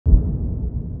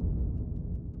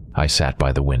I sat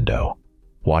by the window,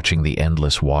 watching the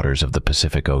endless waters of the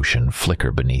Pacific Ocean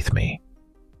flicker beneath me.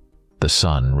 The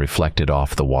sun reflected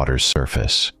off the water's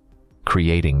surface,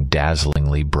 creating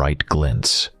dazzlingly bright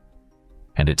glints,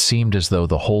 and it seemed as though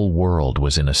the whole world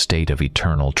was in a state of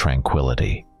eternal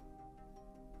tranquility.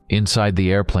 Inside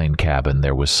the airplane cabin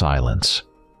there was silence,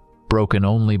 broken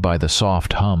only by the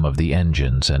soft hum of the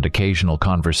engines and occasional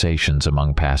conversations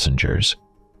among passengers.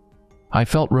 I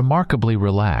felt remarkably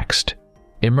relaxed,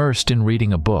 immersed in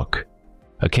reading a book,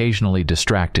 occasionally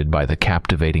distracted by the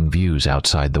captivating views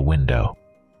outside the window.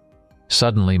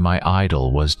 Suddenly, my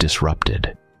idyll was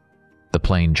disrupted. The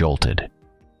plane jolted.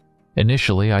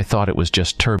 Initially, I thought it was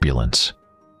just turbulence,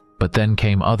 but then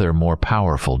came other, more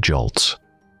powerful jolts.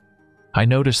 I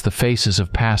noticed the faces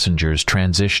of passengers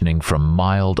transitioning from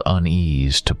mild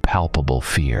unease to palpable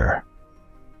fear.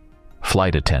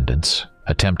 Flight attendants,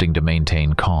 attempting to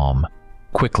maintain calm,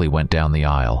 quickly went down the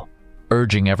aisle,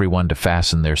 urging everyone to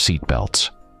fasten their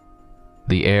seatbelts.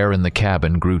 The air in the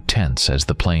cabin grew tense as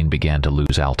the plane began to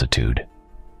lose altitude.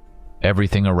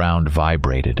 Everything around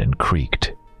vibrated and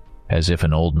creaked, as if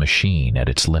an old machine at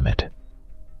its limit.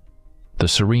 The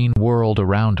serene world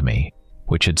around me,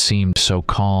 which had seemed so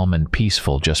calm and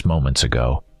peaceful just moments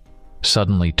ago,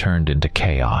 suddenly turned into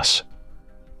chaos.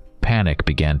 Panic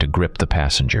began to grip the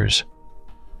passengers.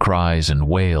 Cries and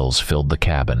wails filled the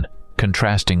cabin,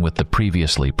 contrasting with the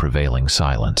previously prevailing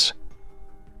silence.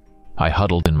 I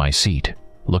huddled in my seat,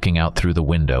 looking out through the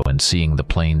window and seeing the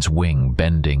plane's wing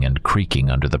bending and creaking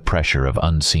under the pressure of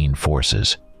unseen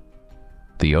forces.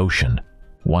 The ocean,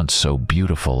 once so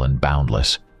beautiful and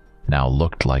boundless, now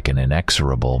looked like an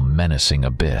inexorable, menacing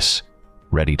abyss,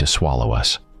 ready to swallow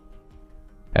us.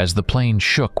 As the plane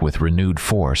shook with renewed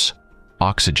force,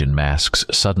 oxygen masks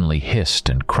suddenly hissed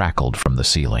and crackled from the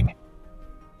ceiling.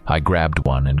 I grabbed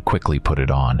one and quickly put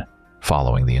it on,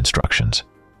 following the instructions.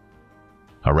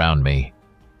 Around me,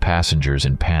 passengers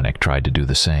in panic tried to do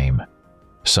the same.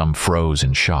 Some froze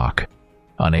in shock,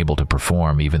 unable to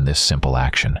perform even this simple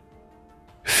action.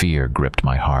 Fear gripped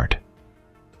my heart.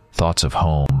 Thoughts of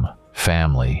home,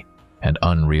 family, and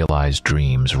unrealized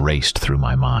dreams raced through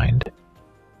my mind.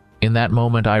 In that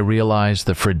moment, I realized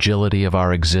the fragility of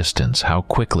our existence, how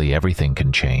quickly everything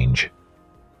can change.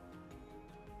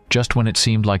 Just when it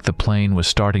seemed like the plane was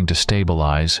starting to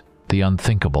stabilize, the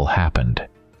unthinkable happened.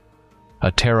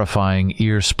 A terrifying,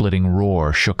 ear-splitting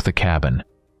roar shook the cabin,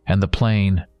 and the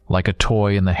plane, like a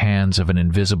toy in the hands of an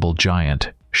invisible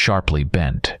giant, sharply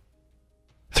bent.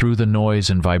 Through the noise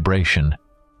and vibration,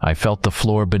 I felt the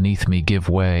floor beneath me give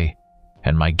way,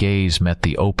 and my gaze met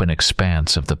the open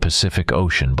expanse of the Pacific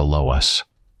Ocean below us.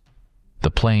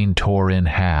 The plane tore in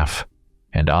half,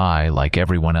 and I, like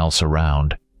everyone else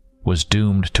around, was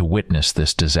doomed to witness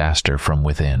this disaster from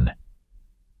within.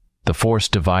 The force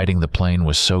dividing the plane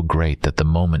was so great that the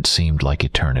moment seemed like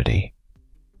eternity.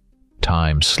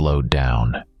 Time slowed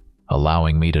down,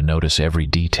 allowing me to notice every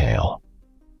detail.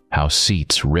 How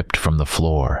seats ripped from the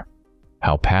floor,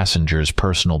 how passengers'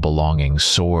 personal belongings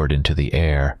soared into the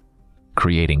air,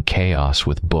 creating chaos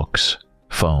with books,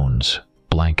 phones,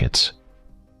 blankets.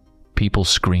 People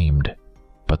screamed,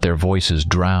 but their voices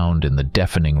drowned in the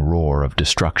deafening roar of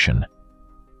destruction.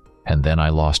 And then I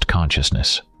lost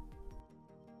consciousness.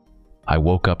 I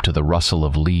woke up to the rustle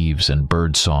of leaves and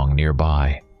birdsong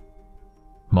nearby.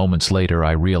 Moments later,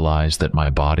 I realized that my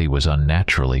body was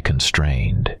unnaturally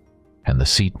constrained, and the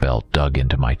seatbelt dug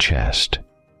into my chest,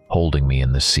 holding me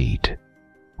in the seat,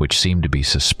 which seemed to be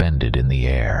suspended in the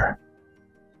air.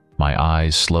 My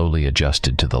eyes slowly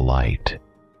adjusted to the light,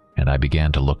 and I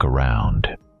began to look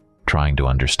around, trying to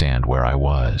understand where I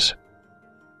was.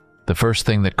 The first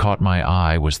thing that caught my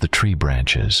eye was the tree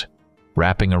branches,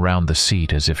 wrapping around the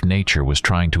seat as if nature was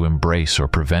trying to embrace or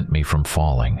prevent me from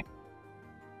falling.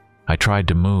 I tried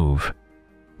to move,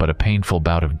 but a painful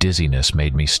bout of dizziness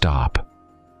made me stop.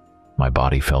 My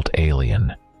body felt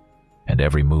alien, and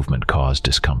every movement caused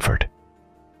discomfort.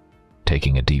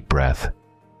 Taking a deep breath,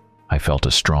 I felt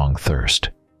a strong thirst,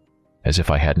 as if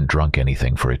I hadn't drunk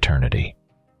anything for eternity.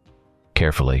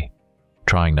 Carefully,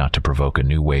 trying not to provoke a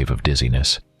new wave of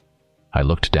dizziness, I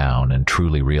looked down and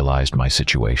truly realized my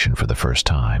situation for the first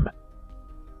time.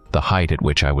 The height at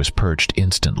which I was perched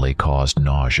instantly caused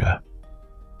nausea.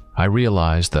 I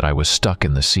realized that I was stuck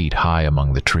in the seat high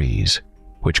among the trees,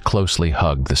 which closely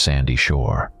hugged the sandy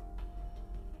shore.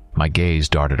 My gaze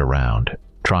darted around,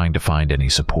 trying to find any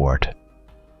support,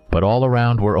 but all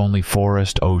around were only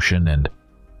forest, ocean, and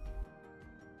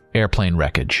airplane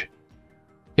wreckage.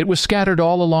 It was scattered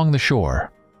all along the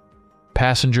shore.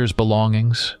 Passengers'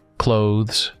 belongings,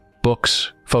 clothes,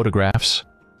 books, photographs.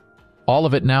 All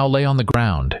of it now lay on the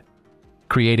ground,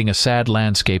 creating a sad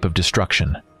landscape of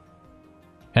destruction.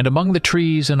 And among the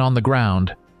trees and on the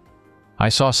ground, I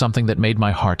saw something that made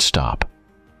my heart stop.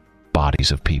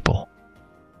 Bodies of people.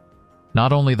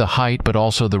 Not only the height, but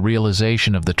also the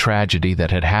realization of the tragedy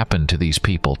that had happened to these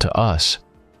people, to us,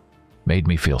 made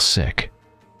me feel sick.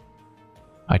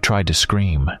 I tried to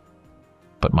scream,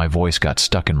 but my voice got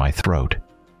stuck in my throat,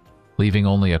 leaving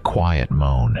only a quiet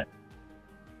moan.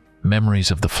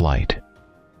 Memories of the flight,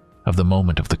 of the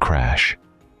moment of the crash,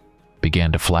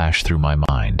 began to flash through my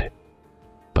mind,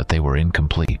 but they were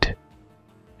incomplete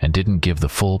and didn't give the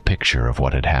full picture of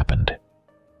what had happened.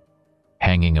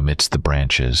 Hanging amidst the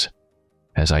branches,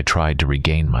 as I tried to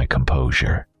regain my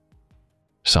composure,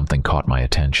 something caught my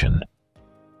attention.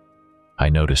 I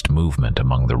noticed movement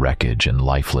among the wreckage and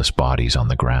lifeless bodies on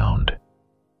the ground.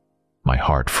 My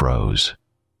heart froze.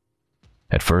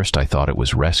 At first I thought it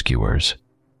was rescuers,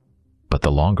 but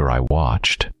the longer I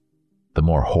watched, the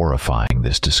more horrifying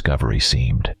this discovery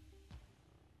seemed.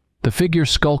 The figure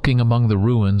skulking among the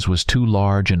ruins was too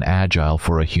large and agile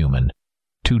for a human,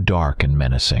 too dark and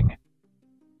menacing.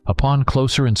 Upon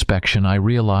closer inspection, I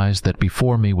realized that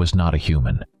before me was not a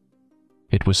human.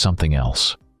 It was something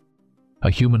else.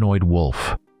 A humanoid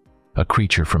wolf, a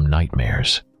creature from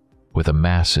nightmares, with a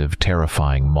massive,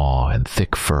 terrifying maw and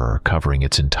thick fur covering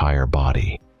its entire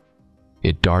body.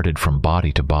 It darted from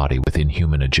body to body with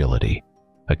inhuman agility,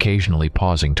 occasionally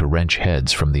pausing to wrench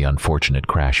heads from the unfortunate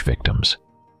crash victims.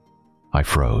 I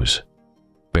froze,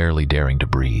 barely daring to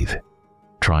breathe,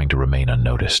 trying to remain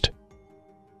unnoticed.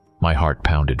 My heart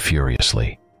pounded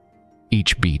furiously,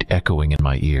 each beat echoing in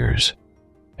my ears,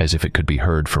 as if it could be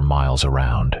heard for miles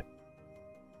around.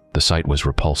 The sight was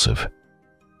repulsive,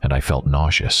 and I felt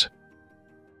nauseous.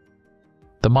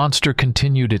 The monster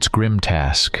continued its grim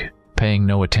task, paying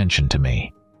no attention to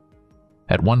me.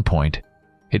 At one point,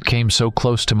 it came so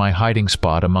close to my hiding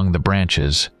spot among the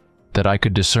branches that I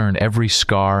could discern every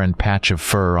scar and patch of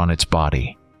fur on its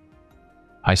body.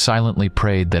 I silently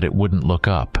prayed that it wouldn't look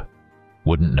up,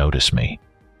 wouldn't notice me.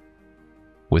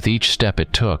 With each step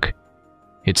it took,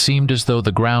 it seemed as though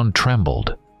the ground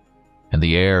trembled, and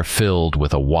the air filled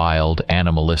with a wild,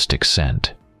 animalistic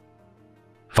scent.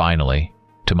 Finally,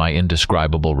 to my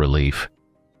indescribable relief,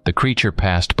 the creature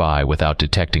passed by without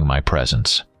detecting my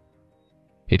presence.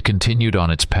 It continued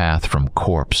on its path from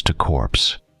corpse to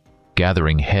corpse,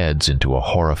 gathering heads into a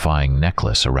horrifying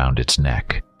necklace around its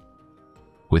neck.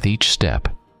 With each step,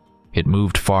 it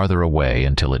moved farther away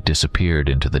until it disappeared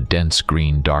into the dense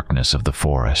green darkness of the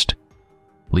forest,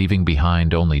 leaving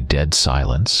behind only dead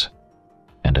silence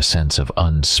and a sense of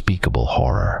unspeakable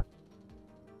horror.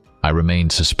 I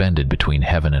remained suspended between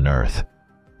heaven and earth,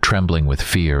 trembling with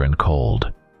fear and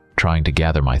cold, trying to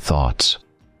gather my thoughts.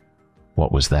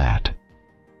 What was that?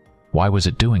 Why was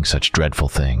it doing such dreadful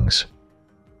things?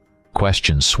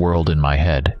 Questions swirled in my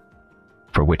head,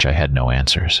 for which I had no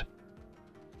answers.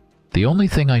 The only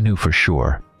thing I knew for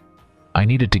sure, I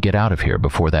needed to get out of here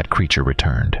before that creature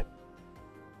returned.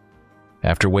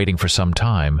 After waiting for some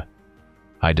time,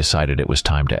 I decided it was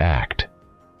time to act.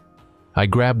 I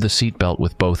grabbed the seatbelt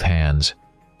with both hands,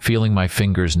 feeling my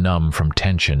fingers numb from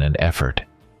tension and effort.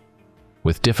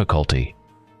 With difficulty,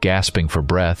 gasping for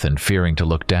breath and fearing to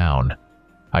look down,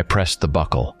 I pressed the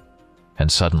buckle,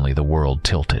 and suddenly the world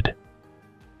tilted.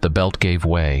 The belt gave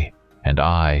way, and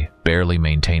I, barely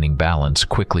maintaining balance,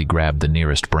 quickly grabbed the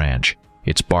nearest branch,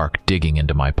 its bark digging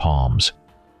into my palms.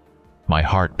 My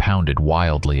heart pounded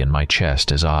wildly in my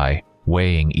chest as I,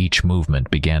 weighing each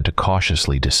movement, began to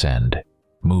cautiously descend,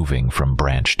 moving from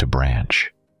branch to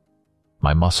branch.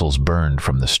 My muscles burned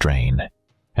from the strain,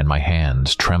 and my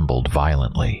hands trembled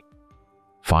violently.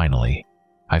 Finally,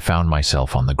 I found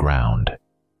myself on the ground,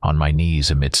 on my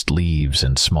knees amidst leaves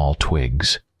and small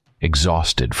twigs,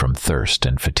 exhausted from thirst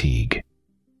and fatigue.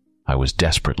 I was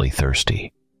desperately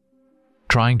thirsty.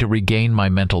 Trying to regain my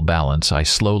mental balance, I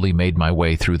slowly made my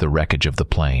way through the wreckage of the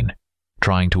plane,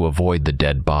 trying to avoid the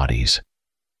dead bodies.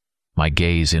 My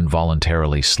gaze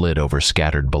involuntarily slid over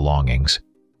scattered belongings,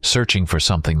 searching for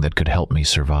something that could help me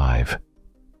survive.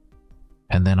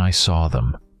 And then I saw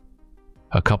them.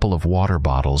 A couple of water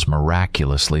bottles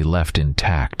miraculously left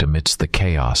intact amidst the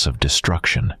chaos of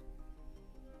destruction.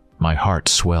 My heart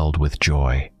swelled with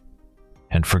joy,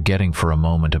 and forgetting for a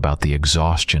moment about the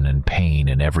exhaustion and pain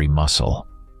in every muscle,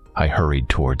 I hurried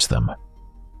towards them.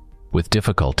 With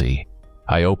difficulty,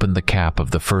 I opened the cap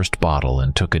of the first bottle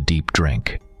and took a deep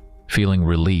drink, feeling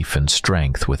relief and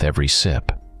strength with every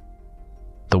sip.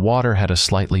 The water had a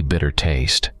slightly bitter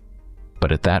taste,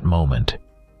 but at that moment,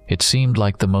 it seemed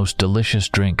like the most delicious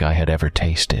drink I had ever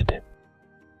tasted.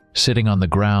 Sitting on the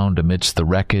ground amidst the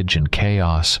wreckage and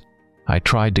chaos, I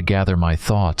tried to gather my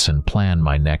thoughts and plan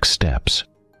my next steps.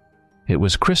 It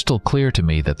was crystal clear to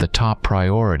me that the top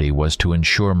priority was to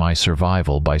ensure my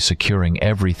survival by securing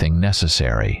everything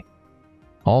necessary.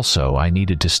 Also, I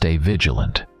needed to stay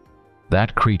vigilant.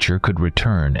 That creature could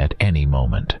return at any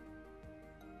moment.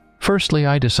 Firstly,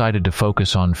 I decided to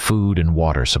focus on food and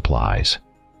water supplies.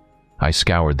 I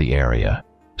scoured the area,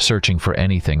 searching for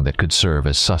anything that could serve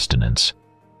as sustenance,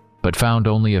 but found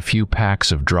only a few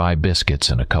packs of dry biscuits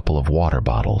and a couple of water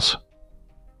bottles.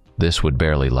 This would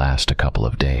barely last a couple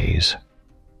of days.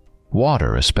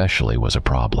 Water especially was a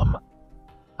problem.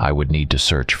 I would need to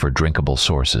search for drinkable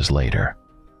sources later.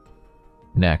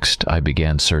 Next, I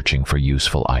began searching for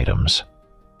useful items.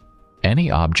 Any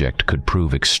object could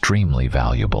prove extremely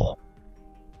valuable.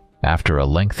 After a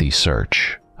lengthy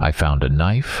search, I found a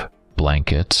knife,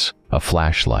 blankets, a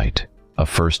flashlight, a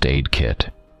first aid kit,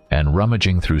 and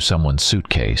rummaging through someone's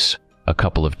suitcase, a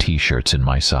couple of t-shirts in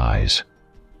my size.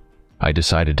 I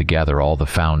decided to gather all the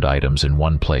found items in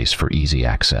one place for easy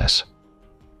access.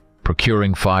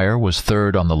 Procuring fire was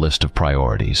third on the list of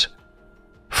priorities.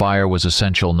 Fire was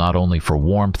essential not only for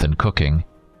warmth and cooking,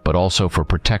 but also for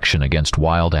protection against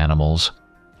wild animals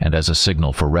and as a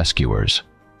signal for rescuers.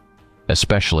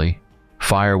 Especially,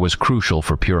 fire was crucial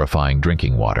for purifying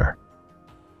drinking water.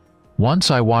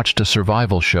 Once I watched a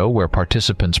survival show where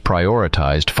participants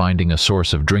prioritized finding a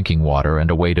source of drinking water and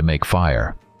a way to make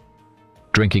fire.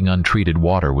 Drinking untreated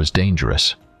water was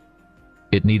dangerous.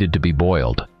 It needed to be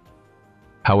boiled.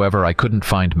 However, I couldn't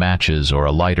find matches or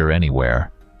a lighter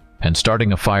anywhere, and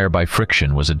starting a fire by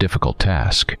friction was a difficult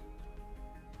task.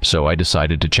 So I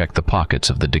decided to check the pockets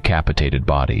of the decapitated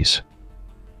bodies.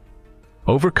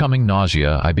 Overcoming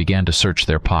nausea, I began to search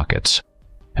their pockets,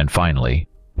 and finally,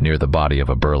 near the body of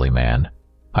a burly man,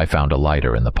 I found a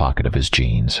lighter in the pocket of his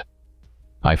jeans.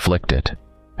 I flicked it,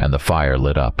 and the fire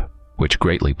lit up, which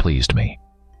greatly pleased me.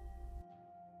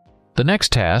 The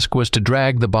next task was to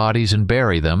drag the bodies and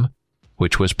bury them,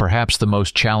 which was perhaps the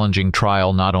most challenging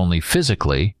trial not only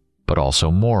physically, but also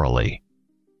morally.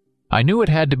 I knew it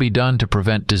had to be done to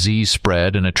prevent disease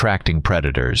spread and attracting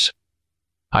predators.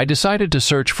 I decided to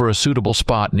search for a suitable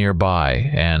spot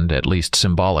nearby and, at least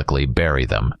symbolically, bury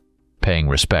them, paying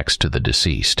respects to the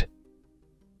deceased.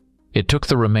 It took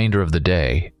the remainder of the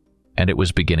day, and it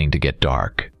was beginning to get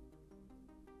dark.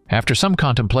 After some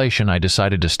contemplation, I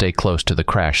decided to stay close to the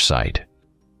crash site.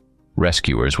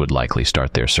 Rescuers would likely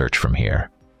start their search from here.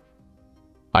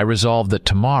 I resolved that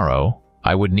tomorrow,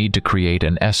 I would need to create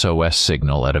an SOS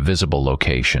signal at a visible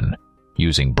location,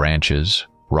 using branches,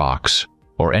 rocks,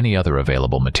 or any other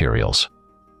available materials.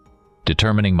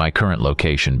 Determining my current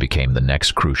location became the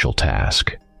next crucial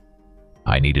task.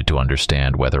 I needed to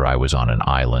understand whether I was on an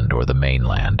island or the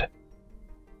mainland.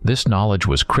 This knowledge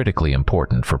was critically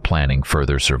important for planning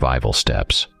further survival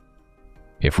steps.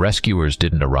 If rescuers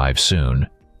didn't arrive soon,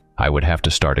 I would have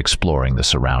to start exploring the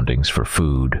surroundings for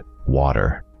food,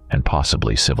 water, and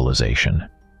possibly civilization.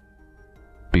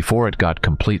 Before it got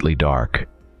completely dark,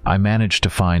 I managed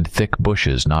to find thick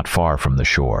bushes not far from the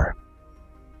shore.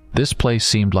 This place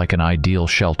seemed like an ideal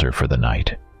shelter for the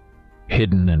night,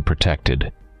 hidden and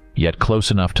protected, yet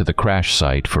close enough to the crash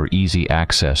site for easy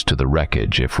access to the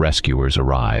wreckage if rescuers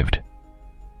arrived.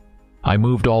 I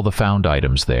moved all the found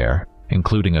items there,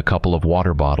 including a couple of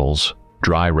water bottles,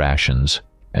 dry rations,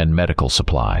 and medical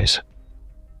supplies.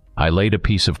 I laid a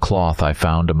piece of cloth I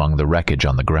found among the wreckage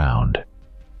on the ground.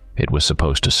 It was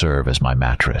supposed to serve as my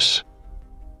mattress.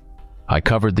 I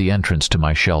covered the entrance to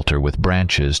my shelter with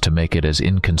branches to make it as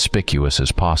inconspicuous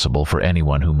as possible for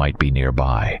anyone who might be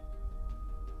nearby.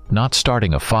 Not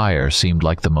starting a fire seemed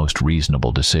like the most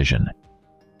reasonable decision.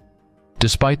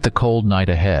 Despite the cold night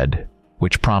ahead,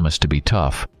 which promised to be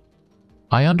tough,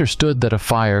 I understood that a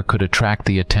fire could attract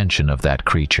the attention of that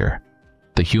creature,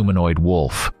 the humanoid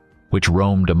wolf, which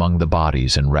roamed among the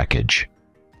bodies and wreckage.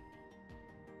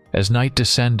 As night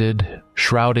descended,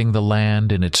 shrouding the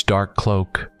land in its dark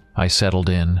cloak, I settled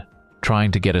in,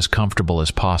 trying to get as comfortable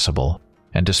as possible,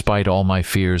 and despite all my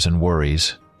fears and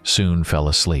worries, soon fell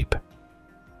asleep.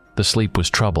 The sleep was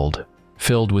troubled,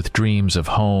 filled with dreams of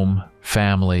home,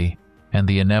 family, and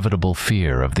the inevitable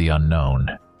fear of the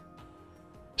unknown.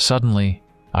 Suddenly,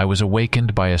 I was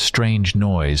awakened by a strange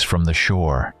noise from the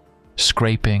shore,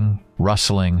 scraping,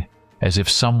 rustling, as if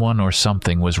someone or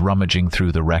something was rummaging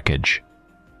through the wreckage.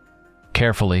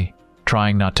 Carefully,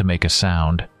 trying not to make a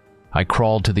sound, I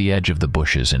crawled to the edge of the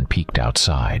bushes and peeked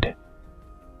outside.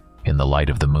 In the light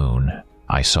of the moon,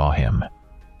 I saw him.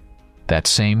 That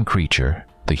same creature,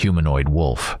 the humanoid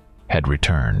wolf, had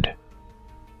returned.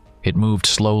 It moved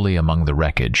slowly among the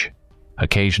wreckage,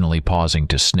 occasionally pausing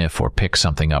to sniff or pick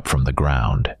something up from the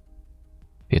ground.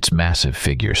 Its massive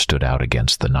figure stood out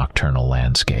against the nocturnal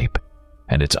landscape,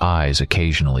 and its eyes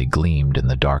occasionally gleamed in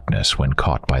the darkness when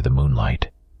caught by the moonlight.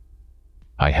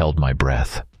 I held my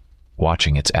breath,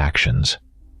 watching its actions,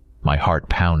 my heart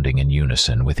pounding in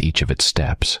unison with each of its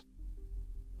steps.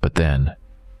 But then,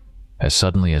 as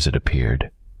suddenly as it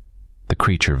appeared, the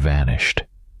creature vanished,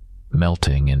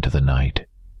 melting into the night,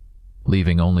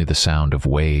 leaving only the sound of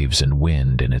waves and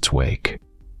wind in its wake.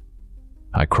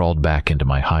 I crawled back into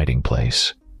my hiding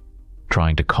place,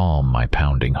 trying to calm my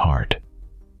pounding heart.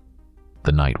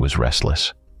 The night was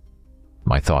restless.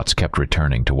 My thoughts kept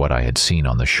returning to what I had seen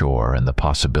on the shore and the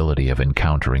possibility of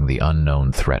encountering the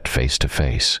unknown threat face to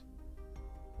face.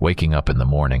 Waking up in the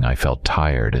morning, I felt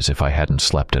tired as if I hadn't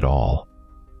slept at all.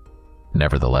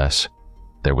 Nevertheless,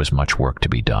 there was much work to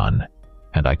be done,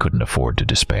 and I couldn't afford to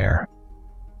despair.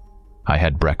 I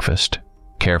had breakfast,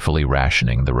 carefully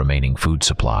rationing the remaining food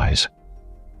supplies.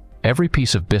 Every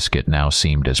piece of biscuit now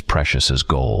seemed as precious as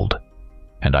gold,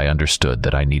 and I understood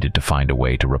that I needed to find a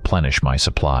way to replenish my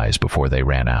supplies before they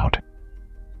ran out.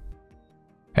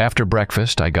 After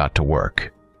breakfast, I got to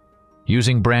work.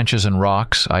 Using branches and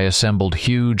rocks, I assembled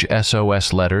huge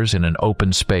SOS letters in an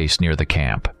open space near the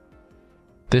camp.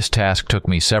 This task took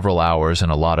me several hours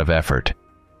and a lot of effort,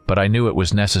 but I knew it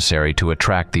was necessary to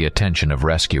attract the attention of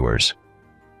rescuers.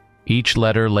 Each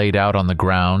letter laid out on the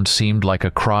ground seemed like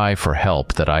a cry for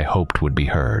help that I hoped would be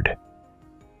heard.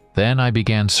 Then I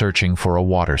began searching for a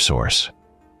water source.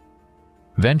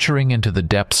 Venturing into the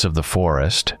depths of the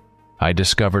forest, I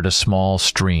discovered a small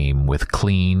stream with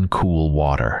clean, cool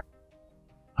water.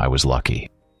 I was lucky.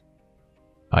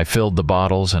 I filled the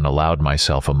bottles and allowed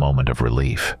myself a moment of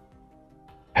relief.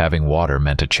 Having water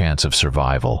meant a chance of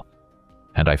survival,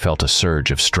 and I felt a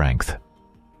surge of strength.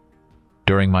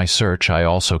 During my search, I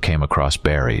also came across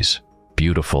berries,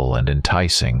 beautiful and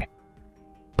enticing,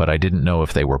 but I didn't know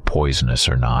if they were poisonous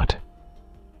or not.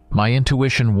 My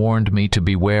intuition warned me to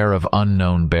beware of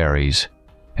unknown berries,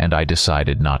 and I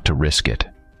decided not to risk it.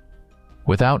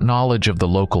 Without knowledge of the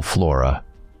local flora,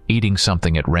 eating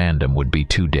something at random would be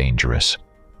too dangerous.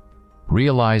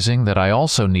 Realizing that I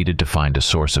also needed to find a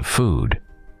source of food,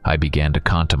 I began to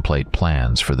contemplate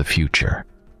plans for the future.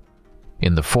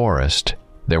 In the forest,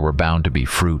 there were bound to be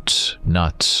fruits,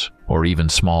 nuts, or even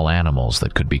small animals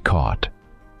that could be caught.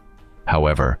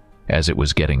 However, as it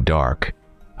was getting dark,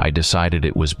 I decided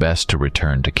it was best to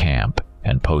return to camp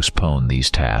and postpone these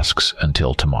tasks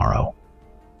until tomorrow.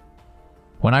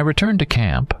 When I returned to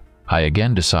camp, I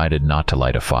again decided not to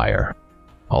light a fire.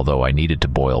 Although I needed to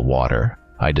boil water,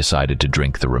 I decided to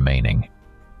drink the remaining.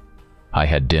 I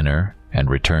had dinner and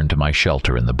returned to my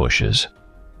shelter in the bushes.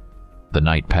 The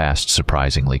night passed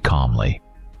surprisingly calmly,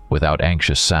 without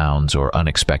anxious sounds or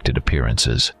unexpected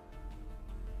appearances.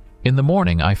 In the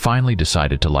morning, I finally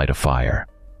decided to light a fire.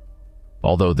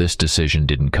 Although this decision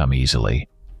didn't come easily,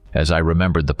 as I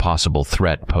remembered the possible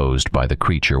threat posed by the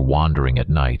creature wandering at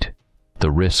night, the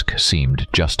risk seemed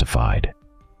justified.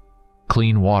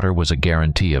 Clean water was a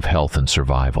guarantee of health and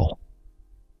survival.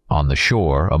 On the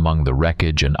shore, among the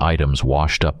wreckage and items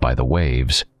washed up by the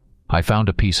waves, I found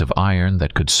a piece of iron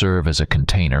that could serve as a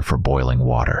container for boiling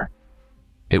water.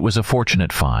 It was a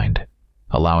fortunate find,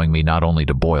 allowing me not only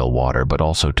to boil water but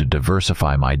also to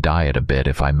diversify my diet a bit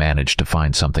if I managed to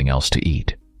find something else to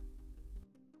eat.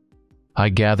 I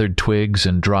gathered twigs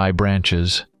and dry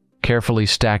branches, carefully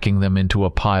stacking them into a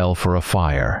pile for a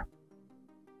fire.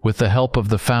 With the help of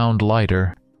the found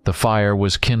lighter, the fire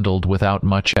was kindled without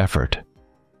much effort.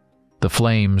 The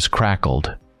flames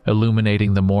crackled,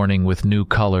 illuminating the morning with new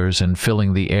colors and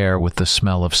filling the air with the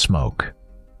smell of smoke.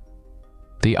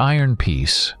 The iron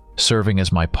piece, serving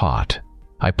as my pot,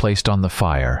 I placed on the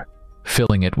fire,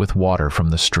 filling it with water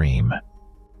from the stream.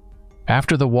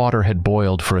 After the water had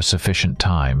boiled for a sufficient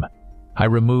time, I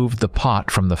removed the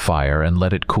pot from the fire and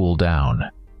let it cool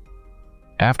down.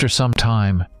 After some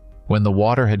time, when the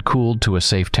water had cooled to a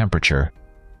safe temperature,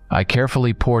 I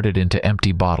carefully poured it into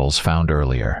empty bottles found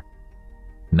earlier.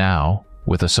 Now,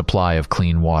 with a supply of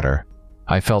clean water,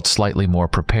 I felt slightly more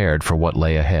prepared for what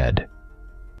lay ahead.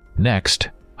 Next,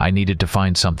 I needed to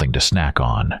find something to snack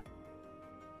on.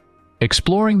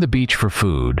 Exploring the beach for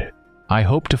food, I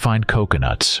hoped to find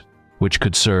coconuts, which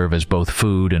could serve as both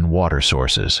food and water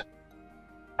sources.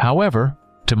 However,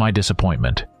 to my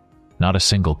disappointment, not a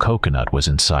single coconut was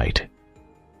in sight.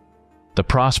 The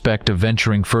prospect of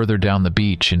venturing further down the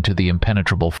beach into the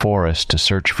impenetrable forest to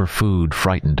search for food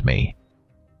frightened me.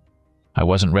 I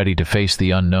wasn't ready to face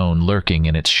the unknown lurking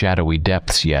in its shadowy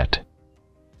depths yet.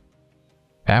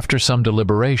 After some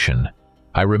deliberation,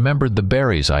 I remembered the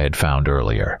berries I had found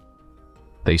earlier.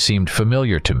 They seemed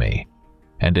familiar to me,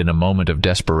 and in a moment of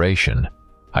desperation,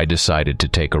 I decided to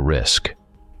take a risk.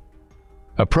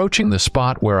 Approaching the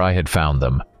spot where I had found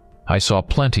them, I saw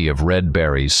plenty of red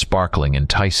berries sparkling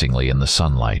enticingly in the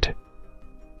sunlight.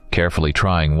 Carefully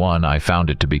trying one, I found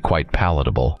it to be quite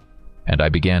palatable, and I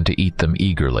began to eat them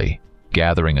eagerly,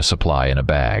 gathering a supply in a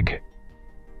bag.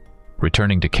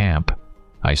 Returning to camp,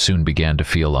 I soon began to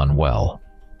feel unwell.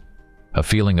 A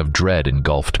feeling of dread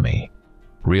engulfed me,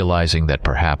 realizing that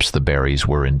perhaps the berries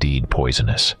were indeed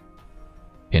poisonous.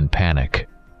 In panic,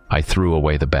 I threw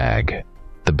away the bag,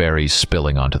 the berries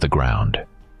spilling onto the ground.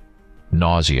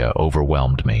 Nausea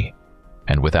overwhelmed me,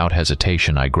 and without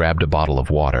hesitation I grabbed a bottle of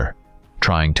water,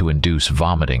 trying to induce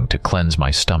vomiting to cleanse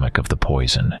my stomach of the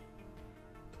poison.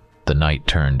 The night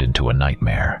turned into a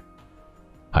nightmare.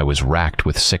 I was racked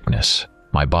with sickness,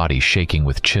 my body shaking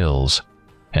with chills,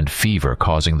 and fever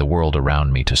causing the world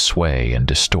around me to sway and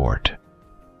distort.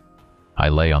 I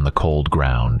lay on the cold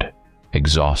ground,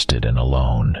 exhausted and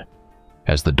alone,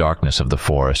 as the darkness of the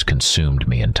forest consumed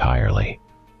me entirely.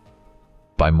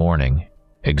 By morning,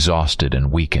 exhausted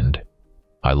and weakened,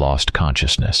 I lost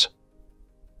consciousness.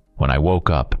 When I woke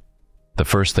up, the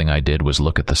first thing I did was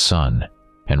look at the sun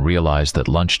and realize that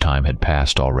lunchtime had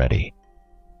passed already.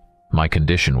 My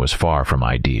condition was far from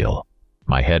ideal.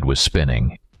 My head was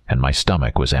spinning, and my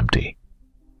stomach was empty.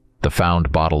 The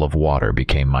found bottle of water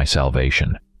became my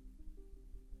salvation.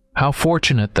 How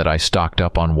fortunate that I stocked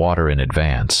up on water in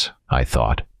advance, I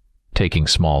thought, taking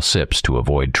small sips to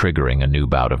avoid triggering a new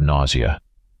bout of nausea.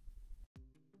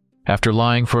 After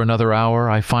lying for another hour,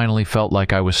 I finally felt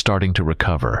like I was starting to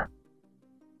recover.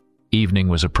 Evening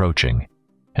was approaching,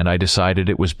 and I decided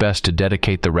it was best to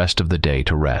dedicate the rest of the day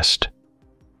to rest.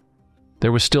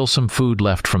 There was still some food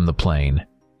left from the plain,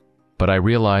 but I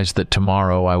realized that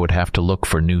tomorrow I would have to look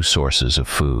for new sources of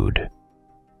food.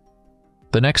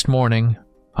 The next morning,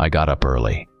 I got up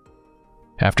early.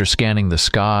 After scanning the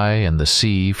sky and the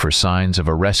sea for signs of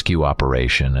a rescue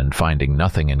operation and finding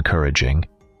nothing encouraging,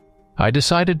 I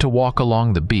decided to walk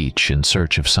along the beach in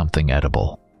search of something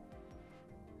edible.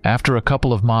 After a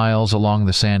couple of miles along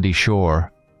the sandy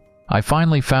shore, I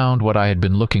finally found what I had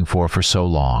been looking for so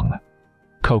long: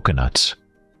 coconuts.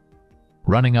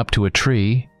 Running up to a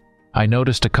tree, I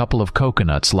noticed a couple of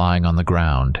coconuts lying on the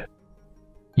ground.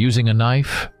 Using a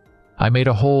knife, I made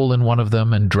a hole in one of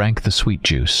them and drank the sweet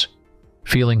juice,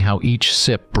 feeling how each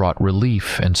sip brought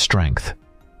relief and strength.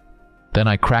 Then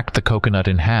I cracked the coconut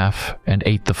in half and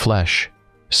ate the flesh,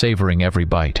 savoring every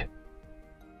bite.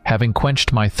 Having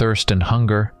quenched my thirst and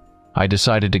hunger, I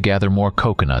decided to gather more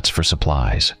coconuts for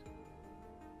supplies.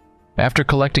 After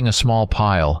collecting a small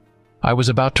pile, I was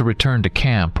about to return to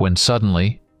camp when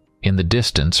suddenly, in the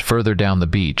distance further down the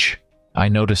beach, I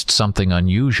noticed something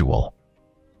unusual.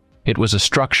 It was a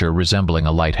structure resembling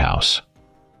a lighthouse.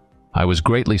 I was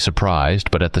greatly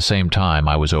surprised, but at the same time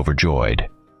I was overjoyed.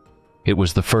 It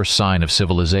was the first sign of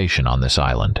civilization on this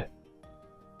island.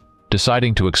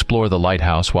 Deciding to explore the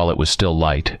lighthouse while it was still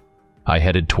light, I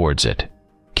headed towards it,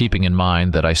 keeping in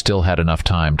mind that I still had enough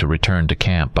time to return to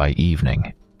camp by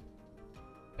evening.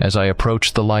 As I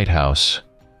approached the lighthouse,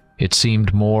 it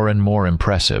seemed more and more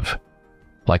impressive,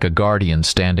 like a guardian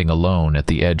standing alone at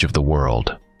the edge of the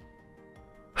world.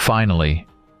 Finally,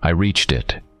 I reached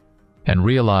it, and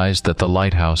realized that the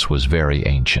lighthouse was very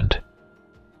ancient.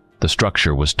 The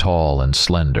structure was tall and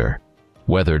slender,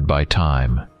 weathered by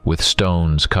time, with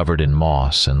stones covered in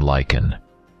moss and lichen.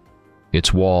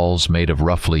 Its walls, made of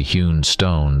roughly hewn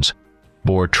stones,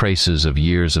 bore traces of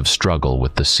years of struggle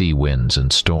with the sea winds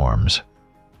and storms.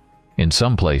 In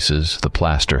some places, the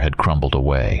plaster had crumbled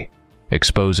away,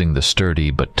 exposing the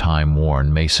sturdy but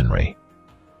time-worn masonry.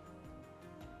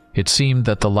 It seemed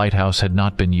that the lighthouse had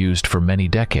not been used for many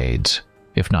decades,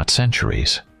 if not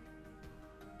centuries.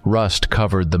 Rust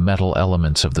covered the metal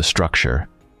elements of the structure,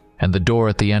 and the door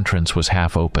at the entrance was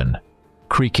half open,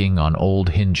 creaking on old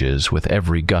hinges with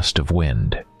every gust of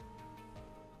wind.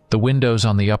 The windows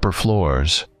on the upper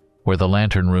floors, where the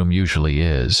lantern room usually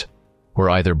is,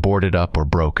 were either boarded up or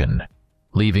broken,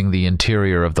 leaving the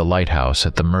interior of the lighthouse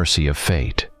at the mercy of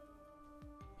fate.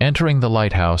 Entering the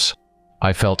lighthouse,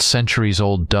 I felt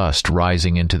centuries-old dust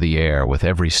rising into the air with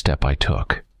every step I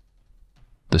took.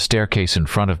 The staircase in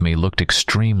front of me looked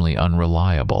extremely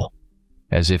unreliable,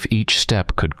 as if each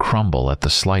step could crumble at the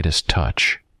slightest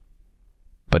touch.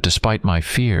 But despite my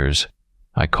fears,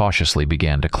 I cautiously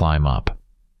began to climb up.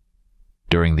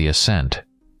 During the ascent,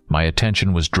 my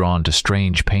attention was drawn to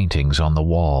strange paintings on the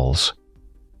walls,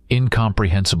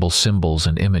 incomprehensible symbols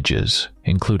and images,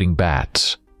 including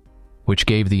bats, which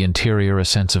gave the interior a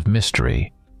sense of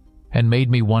mystery and made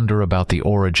me wonder about the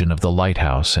origin of the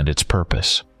lighthouse and its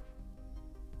purpose.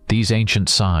 These ancient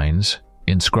signs,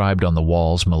 inscribed on the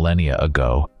walls millennia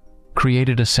ago,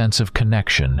 created a sense of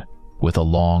connection with a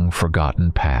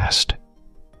long-forgotten past.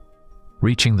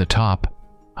 Reaching the top,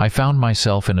 I found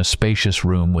myself in a spacious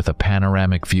room with a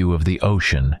panoramic view of the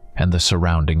ocean and the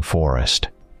surrounding forest.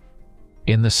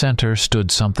 In the center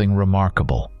stood something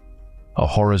remarkable, a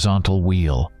horizontal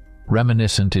wheel,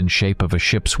 reminiscent in shape of a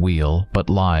ship's wheel but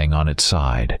lying on its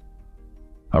side.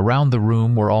 Around the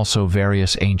room were also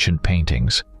various ancient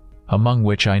paintings, among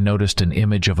which I noticed an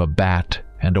image of a bat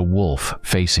and a wolf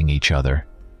facing each other,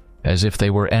 as if they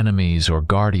were enemies or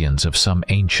guardians of some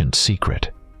ancient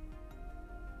secret.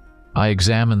 I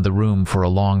examined the room for a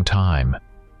long time,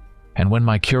 and when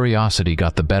my curiosity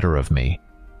got the better of me,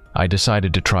 I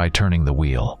decided to try turning the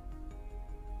wheel.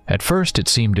 At first it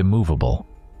seemed immovable,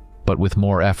 but with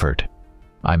more effort,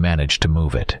 I managed to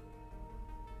move it.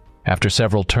 After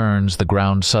several turns, the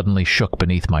ground suddenly shook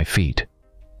beneath my feet.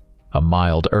 A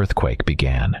mild earthquake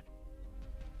began.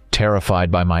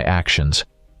 Terrified by my actions,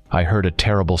 I heard a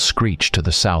terrible screech to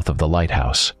the south of the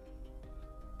lighthouse.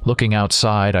 Looking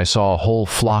outside, I saw a whole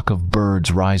flock of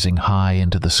birds rising high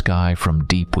into the sky from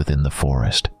deep within the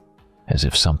forest, as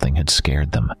if something had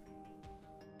scared them.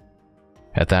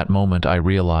 At that moment, I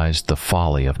realized the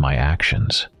folly of my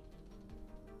actions.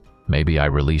 Maybe I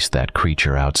released that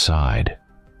creature outside,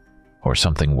 or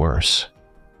something worse.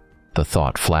 The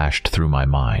thought flashed through my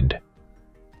mind,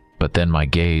 but then my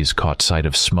gaze caught sight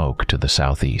of smoke to the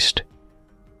southeast.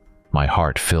 My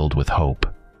heart filled with hope.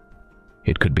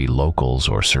 It could be locals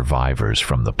or survivors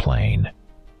from the plane.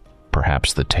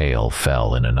 Perhaps the tail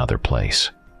fell in another place.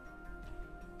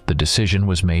 The decision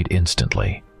was made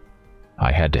instantly.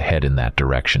 I had to head in that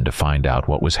direction to find out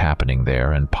what was happening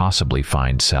there and possibly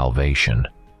find salvation,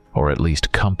 or at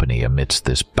least company amidst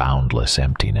this boundless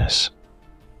emptiness.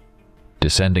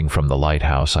 Descending from the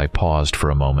lighthouse, I paused for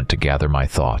a moment to gather my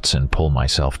thoughts and pull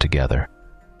myself together.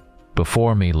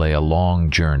 Before me lay a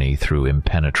long journey through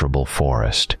impenetrable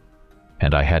forest,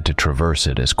 and I had to traverse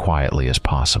it as quietly as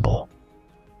possible.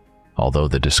 Although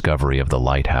the discovery of the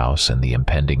lighthouse and the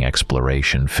impending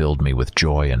exploration filled me with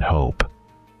joy and hope,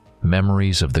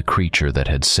 memories of the creature that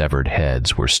had severed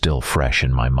heads were still fresh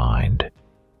in my mind.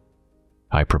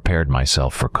 I prepared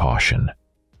myself for caution,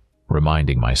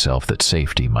 reminding myself that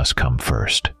safety must come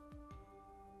first.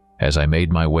 As I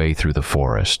made my way through the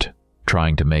forest,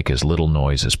 trying to make as little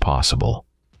noise as possible,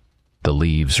 the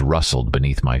leaves rustled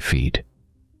beneath my feet,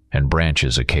 and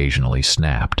branches occasionally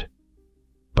snapped,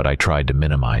 but I tried to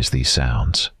minimize these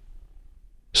sounds.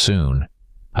 Soon,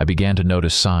 I began to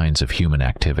notice signs of human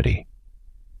activity.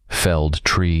 Felled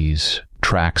trees,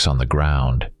 tracks on the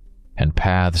ground, and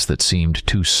paths that seemed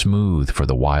too smooth for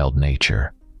the wild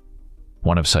nature.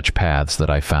 One of such paths that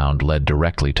I found led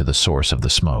directly to the source of the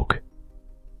smoke.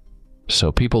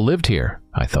 So people lived here,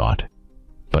 I thought,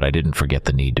 but I didn't forget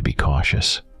the need to be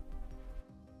cautious.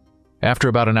 After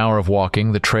about an hour of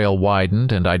walking, the trail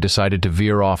widened and I decided to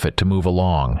veer off it to move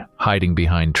along, hiding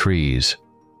behind trees.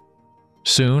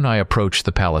 Soon I approached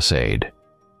the palisade.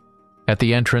 At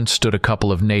the entrance stood a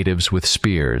couple of natives with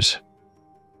spears.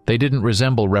 They didn't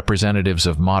resemble representatives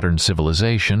of modern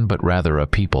civilization, but rather a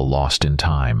people lost in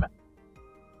time.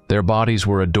 Their bodies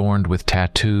were adorned with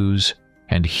tattoos,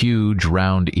 and huge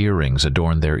round earrings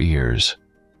adorned their ears.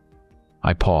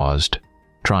 I paused,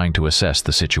 trying to assess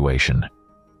the situation.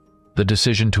 The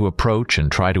decision to approach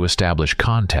and try to establish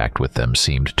contact with them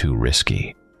seemed too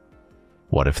risky.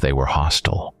 What if they were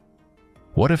hostile?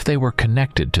 What if they were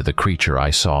connected to the creature I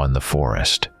saw in the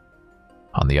forest?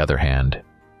 On the other hand,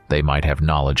 they might have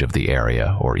knowledge of the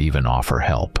area or even offer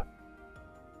help.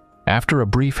 After a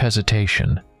brief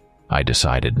hesitation, I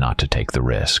decided not to take the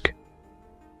risk.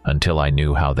 Until I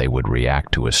knew how they would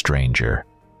react to a stranger,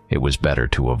 it was better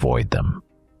to avoid them.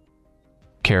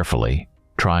 Carefully,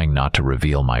 trying not to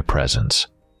reveal my presence,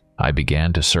 I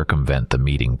began to circumvent the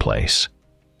meeting place,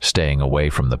 staying away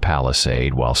from the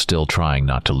palisade while still trying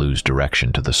not to lose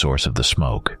direction to the source of the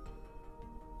smoke.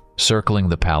 Circling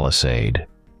the palisade,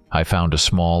 I found a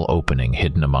small opening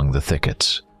hidden among the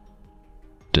thickets.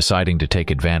 Deciding to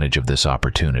take advantage of this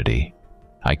opportunity,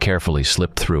 I carefully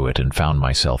slipped through it and found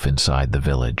myself inside the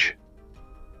village.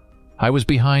 I was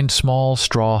behind small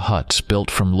straw huts built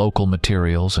from local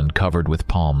materials and covered with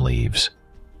palm leaves.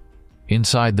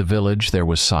 Inside the village there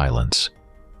was silence,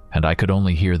 and I could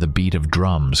only hear the beat of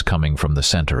drums coming from the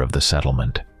center of the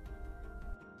settlement.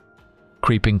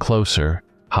 Creeping closer,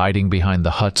 hiding behind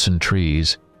the huts and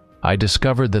trees, I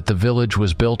discovered that the village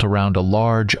was built around a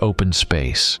large open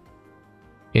space.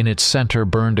 In its center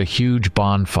burned a huge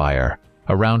bonfire,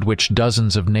 around which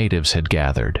dozens of natives had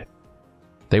gathered.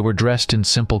 They were dressed in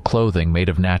simple clothing made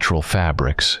of natural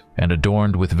fabrics and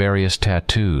adorned with various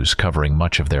tattoos covering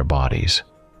much of their bodies.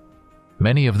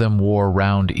 Many of them wore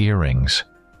round earrings,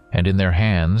 and in their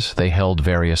hands they held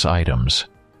various items,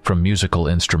 from musical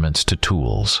instruments to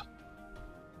tools.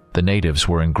 The natives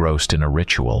were engrossed in a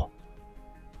ritual.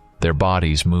 Their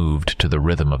bodies moved to the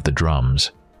rhythm of the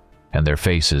drums, and their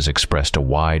faces expressed a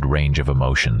wide range of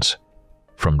emotions,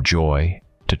 from joy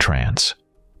to trance.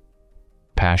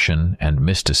 Passion and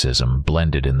mysticism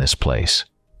blended in this place,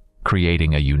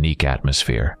 creating a unique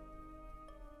atmosphere.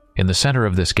 In the center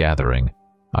of this gathering,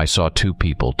 I saw two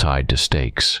people tied to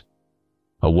stakes,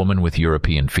 a woman with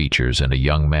European features and a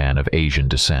young man of Asian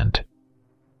descent.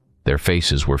 Their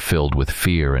faces were filled with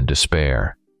fear and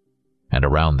despair, and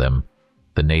around them,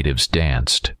 the natives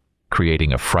danced,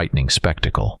 creating a frightening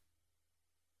spectacle.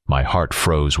 My heart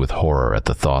froze with horror at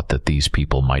the thought that these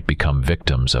people might become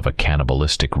victims of a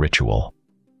cannibalistic ritual.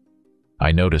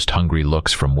 I noticed hungry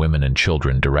looks from women and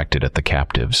children directed at the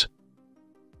captives.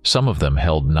 Some of them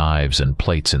held knives and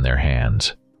plates in their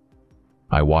hands.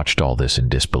 I watched all this in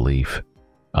disbelief,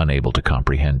 unable to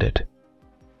comprehend it.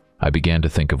 I began to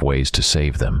think of ways to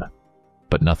save them,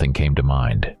 but nothing came to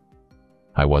mind.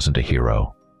 I wasn't a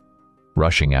hero.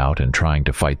 Rushing out and trying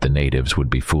to fight the natives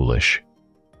would be foolish,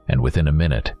 and within a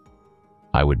minute,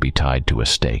 I would be tied to a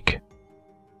stake.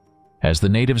 As the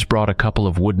natives brought a couple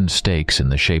of wooden stakes in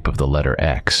the shape of the letter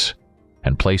X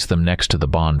and placed them next to the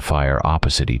bonfire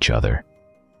opposite each other,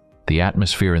 the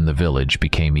atmosphere in the village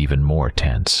became even more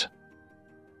tense.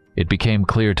 It became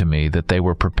clear to me that they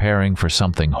were preparing for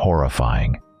something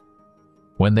horrifying.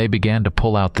 When they began to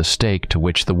pull out the stake to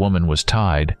which the woman was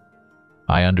tied,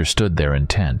 I understood their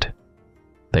intent.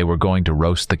 They were going to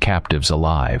roast the captives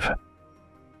alive.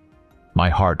 My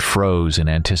heart froze in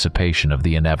anticipation of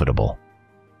the inevitable.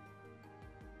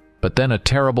 But then a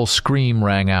terrible scream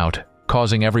rang out,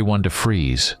 causing everyone to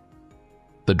freeze.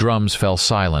 The drums fell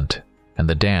silent, and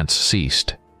the dance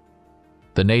ceased.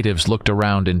 The natives looked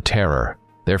around in terror,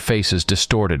 their faces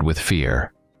distorted with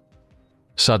fear.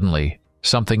 Suddenly,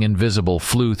 something invisible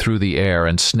flew through the air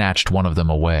and snatched one of them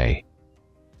away.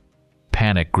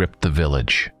 Panic gripped the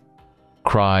village.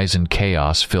 Cries and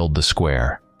chaos filled the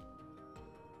square.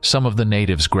 Some of the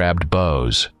natives grabbed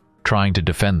bows, trying to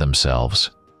defend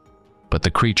themselves, but the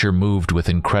creature moved with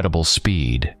incredible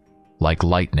speed, like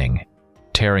lightning,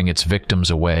 tearing its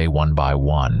victims away one by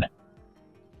one.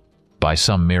 By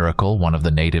some miracle, one of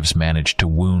the natives managed to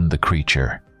wound the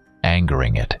creature,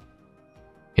 angering it.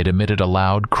 It emitted a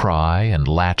loud cry and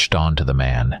latched onto the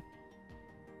man.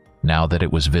 Now that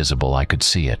it was visible, I could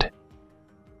see it.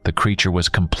 The creature was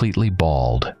completely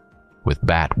bald, with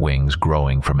bat wings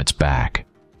growing from its back.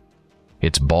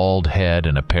 Its bald head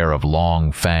and a pair of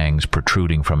long fangs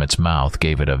protruding from its mouth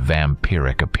gave it a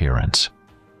vampiric appearance.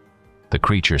 The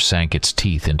creature sank its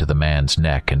teeth into the man's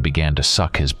neck and began to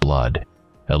suck his blood,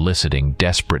 eliciting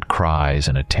desperate cries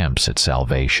and attempts at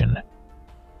salvation.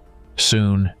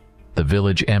 Soon, the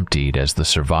village emptied as the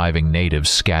surviving natives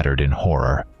scattered in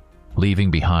horror,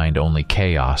 leaving behind only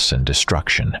chaos and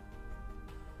destruction.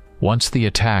 Once the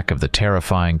attack of the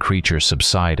terrifying creature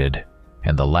subsided,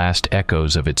 and the last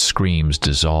echoes of its screams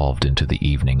dissolved into the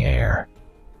evening air,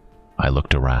 I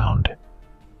looked around.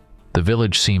 The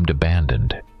village seemed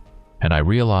abandoned, and I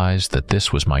realized that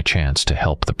this was my chance to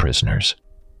help the prisoners.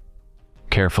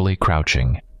 Carefully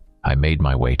crouching, I made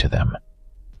my way to them.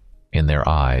 In their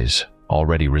eyes,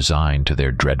 already resigned to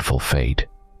their dreadful fate,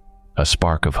 a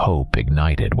spark of hope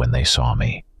ignited when they saw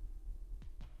me.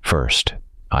 First,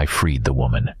 I freed the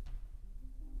woman.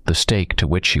 The stake to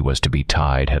which she was to be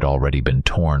tied had already been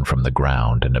torn from the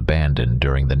ground and abandoned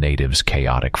during the natives'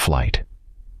 chaotic flight.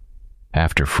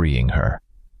 After freeing her,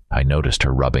 I noticed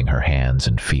her rubbing her hands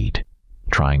and feet,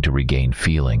 trying to regain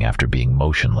feeling after being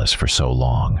motionless for so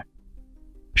long.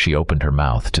 She opened her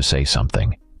mouth to say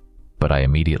something, but I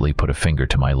immediately put a finger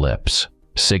to my lips,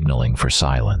 signaling for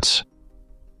silence.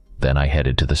 Then I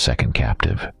headed to the second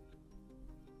captive.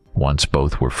 Once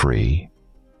both were free,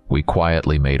 we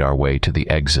quietly made our way to the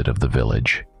exit of the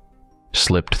village,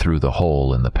 slipped through the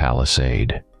hole in the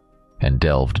palisade, and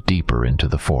delved deeper into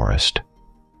the forest.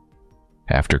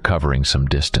 After covering some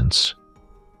distance,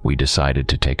 we decided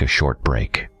to take a short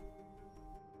break.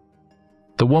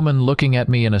 The woman, looking at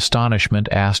me in astonishment,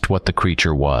 asked what the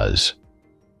creature was.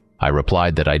 I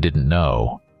replied that I didn't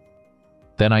know.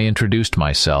 Then I introduced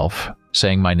myself,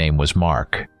 saying my name was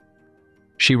Mark.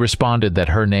 She responded that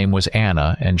her name was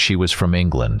Anna and she was from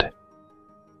England.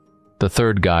 The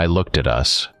third guy looked at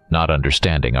us, not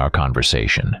understanding our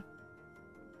conversation.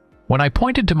 When I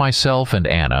pointed to myself and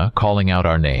Anna, calling out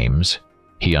our names,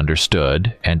 he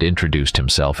understood and introduced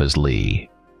himself as Lee.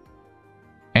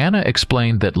 Anna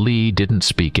explained that Lee didn't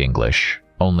speak English,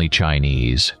 only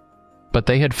Chinese, but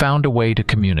they had found a way to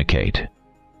communicate.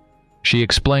 She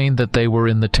explained that they were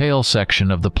in the tail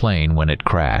section of the plane when it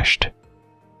crashed.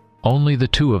 Only the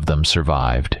two of them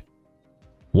survived.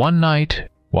 One night,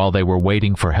 while they were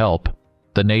waiting for help,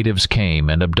 the natives came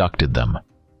and abducted them.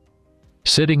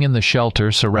 Sitting in the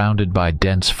shelter surrounded by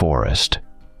dense forest,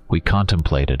 we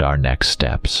contemplated our next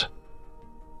steps.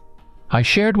 I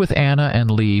shared with Anna and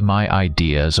Lee my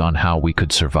ideas on how we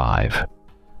could survive.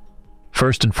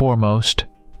 First and foremost,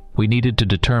 we needed to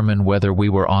determine whether we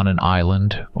were on an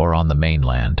island or on the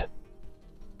mainland.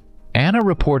 Anna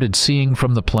reported seeing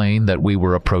from the plane that we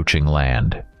were approaching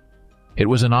land. It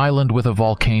was an island with a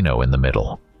volcano in the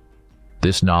middle.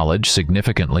 This knowledge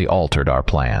significantly altered our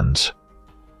plans.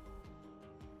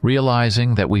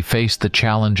 Realizing that we faced the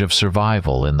challenge of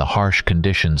survival in the harsh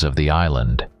conditions of the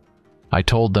island, I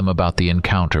told them about the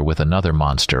encounter with another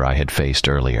monster I had faced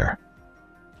earlier.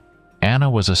 Anna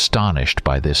was astonished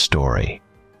by this story.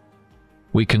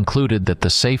 We concluded that the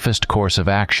safest course of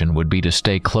action would be to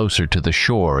stay closer to the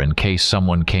shore in case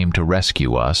someone came to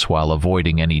rescue us while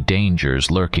avoiding any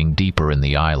dangers lurking deeper in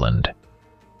the island.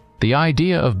 The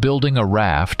idea of building a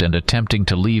raft and attempting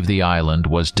to leave the island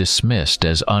was dismissed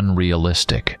as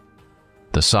unrealistic.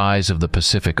 The size of the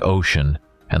Pacific Ocean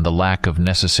and the lack of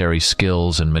necessary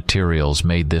skills and materials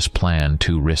made this plan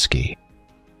too risky.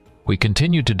 We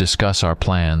continued to discuss our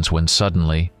plans when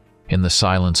suddenly, in the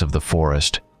silence of the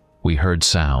forest, we heard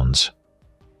sounds,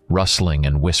 rustling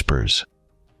and whispers.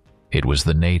 It was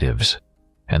the natives,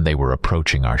 and they were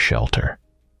approaching our shelter.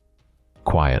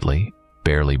 Quietly,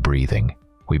 barely breathing,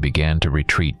 we began to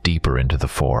retreat deeper into the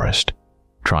forest,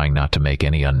 trying not to make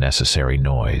any unnecessary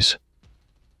noise.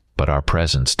 But our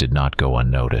presence did not go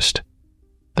unnoticed.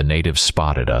 The natives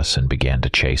spotted us and began to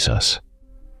chase us.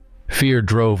 Fear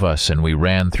drove us, and we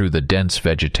ran through the dense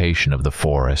vegetation of the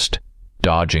forest,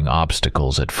 dodging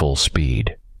obstacles at full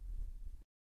speed.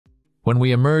 When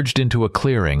we emerged into a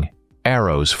clearing,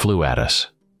 arrows flew at us.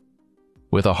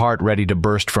 With a heart ready to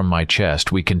burst from my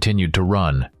chest, we continued to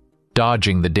run,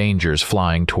 dodging the dangers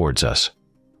flying towards us.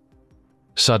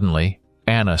 Suddenly,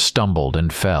 Anna stumbled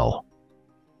and fell.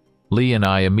 Lee and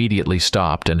I immediately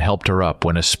stopped and helped her up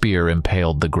when a spear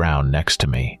impaled the ground next to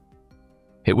me.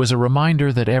 It was a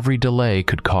reminder that every delay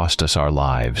could cost us our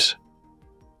lives.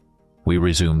 We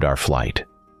resumed our flight.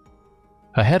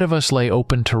 Ahead of us lay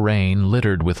open terrain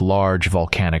littered with large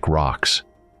volcanic rocks.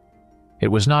 It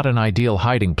was not an ideal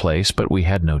hiding place, but we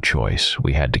had no choice.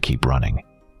 We had to keep running.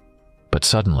 But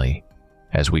suddenly,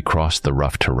 as we crossed the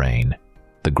rough terrain,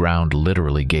 the ground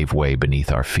literally gave way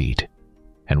beneath our feet,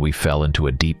 and we fell into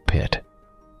a deep pit.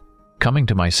 Coming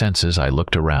to my senses, I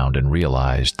looked around and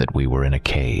realized that we were in a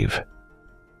cave.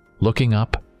 Looking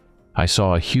up, I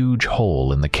saw a huge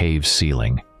hole in the cave's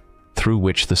ceiling, through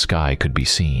which the sky could be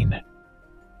seen.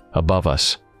 Above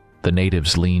us, the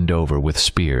natives leaned over with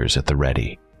spears at the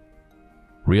ready.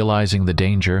 Realizing the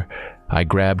danger, I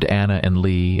grabbed Anna and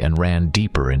Lee and ran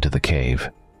deeper into the cave.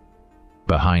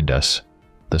 Behind us,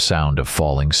 the sound of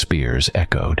falling spears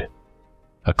echoed,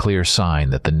 a clear sign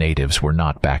that the natives were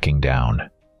not backing down.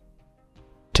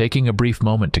 Taking a brief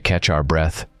moment to catch our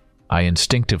breath, I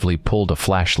instinctively pulled a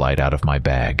flashlight out of my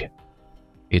bag.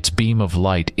 Its beam of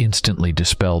light instantly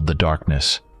dispelled the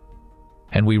darkness,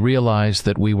 and we realized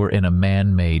that we were in a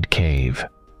man-made cave.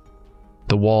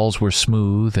 The walls were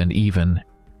smooth and even,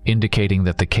 indicating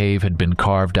that the cave had been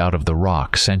carved out of the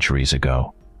rock centuries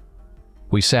ago.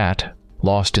 We sat,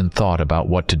 lost in thought about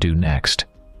what to do next,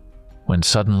 when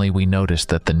suddenly we noticed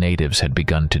that the natives had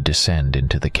begun to descend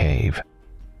into the cave.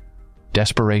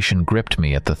 Desperation gripped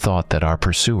me at the thought that our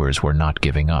pursuers were not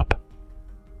giving up.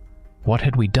 What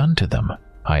had we done to them?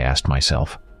 I asked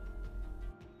myself.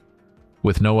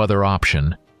 With no other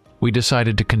option, we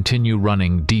decided to continue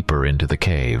running deeper into the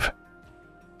cave.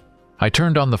 I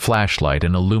turned on the flashlight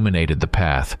and illuminated the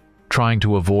path, trying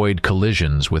to avoid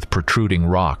collisions with protruding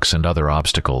rocks and other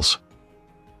obstacles.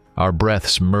 Our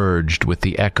breaths merged with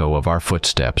the echo of our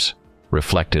footsteps,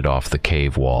 reflected off the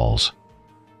cave walls.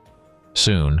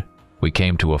 Soon, we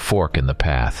came to a fork in the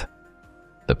path.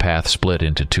 The path split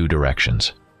into two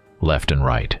directions, left and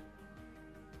right.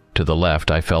 To the left,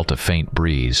 I felt a faint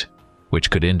breeze, which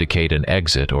could indicate an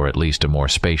exit or at least a more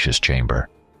spacious chamber.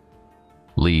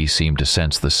 Lee seemed to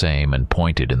sense the same and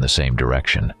pointed in the same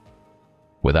direction.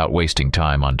 Without wasting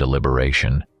time on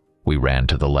deliberation, we ran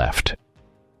to the left.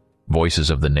 Voices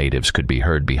of the natives could be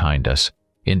heard behind us,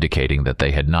 indicating that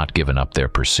they had not given up their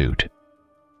pursuit.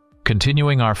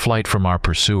 Continuing our flight from our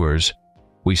pursuers,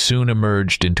 we soon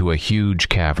emerged into a huge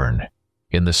cavern,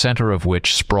 in the center of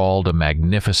which sprawled a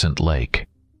magnificent lake.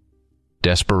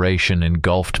 Desperation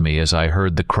engulfed me as I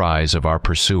heard the cries of our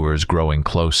pursuers growing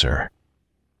closer.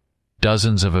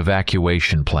 Dozens of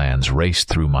evacuation plans raced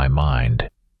through my mind,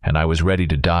 and I was ready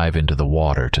to dive into the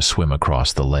water to swim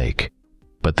across the lake.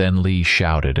 But then Lee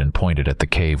shouted and pointed at the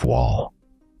cave wall.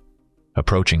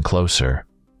 Approaching closer,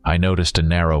 I noticed a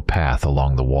narrow path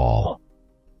along the wall.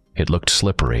 It looked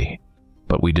slippery,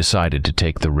 but we decided to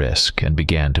take the risk and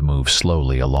began to move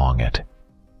slowly along it.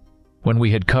 When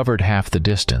we had covered half the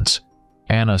distance,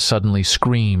 Anna suddenly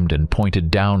screamed and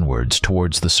pointed downwards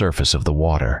towards the surface of the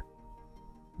water.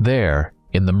 There,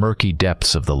 in the murky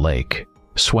depths of the lake,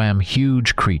 swam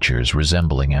huge creatures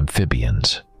resembling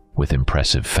amphibians, with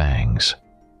impressive fangs.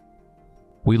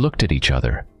 We looked at each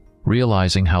other,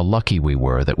 realizing how lucky we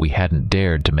were that we hadn't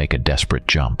dared to make a desperate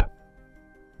jump.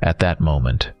 At that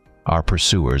moment, our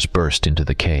pursuers burst into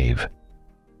the cave.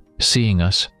 Seeing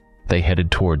us, they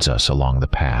headed towards us along the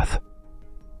path.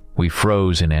 We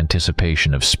froze in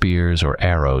anticipation of spears or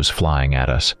arrows flying at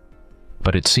us,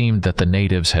 but it seemed that the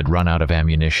natives had run out of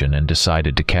ammunition and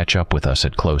decided to catch up with us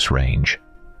at close range.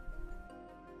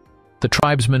 The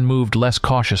tribesmen moved less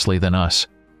cautiously than us,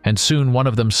 and soon one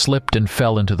of them slipped and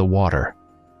fell into the water.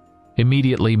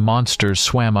 Immediately, monsters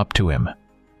swam up to him.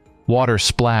 Water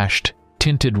splashed,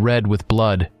 tinted red with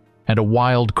blood, and a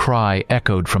wild cry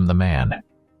echoed from the man.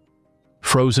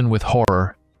 Frozen with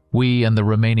horror, we and the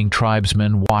remaining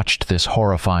tribesmen watched this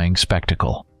horrifying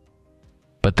spectacle.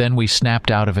 But then we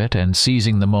snapped out of it and,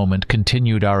 seizing the moment,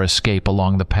 continued our escape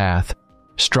along the path,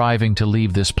 striving to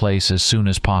leave this place as soon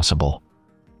as possible.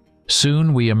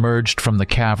 Soon we emerged from the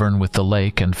cavern with the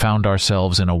lake and found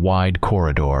ourselves in a wide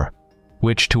corridor,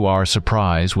 which to our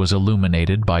surprise was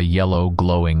illuminated by yellow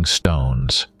glowing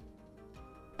stones.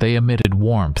 They emitted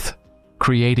warmth,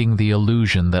 creating the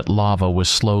illusion that lava was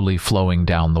slowly flowing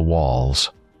down the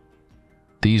walls.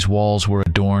 These walls were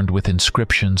adorned with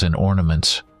inscriptions and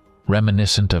ornaments,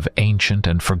 reminiscent of ancient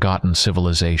and forgotten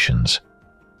civilizations.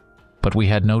 But we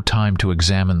had no time to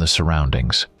examine the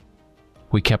surroundings.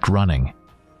 We kept running,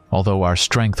 although our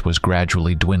strength was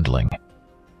gradually dwindling.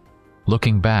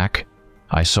 Looking back,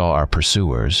 I saw our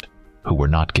pursuers, who were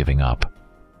not giving up.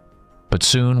 But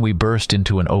soon we burst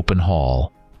into an open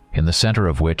hall, in the center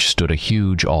of which stood a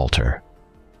huge altar.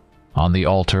 On the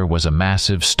altar was a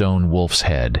massive stone wolf's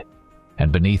head,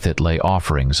 and beneath it lay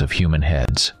offerings of human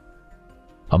heads.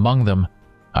 Among them,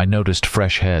 I noticed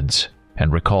fresh heads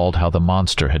and recalled how the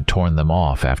monster had torn them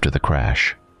off after the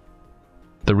crash.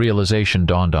 The realization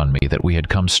dawned on me that we had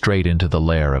come straight into the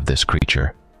lair of this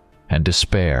creature, and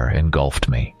despair engulfed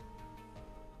me.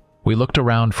 We looked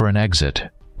around for an exit,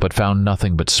 but found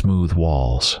nothing but smooth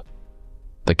walls.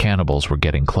 The cannibals were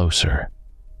getting closer,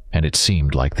 and it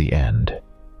seemed like the end.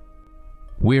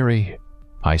 Weary,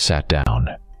 I sat down,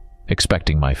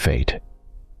 expecting my fate,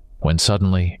 when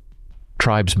suddenly,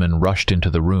 tribesmen rushed into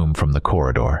the room from the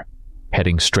corridor,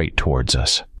 heading straight towards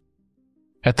us.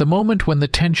 At the moment when the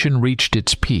tension reached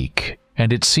its peak,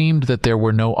 and it seemed that there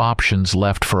were no options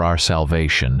left for our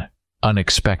salvation,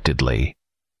 unexpectedly,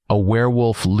 a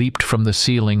werewolf leaped from the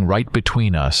ceiling right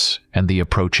between us and the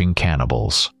approaching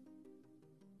cannibals.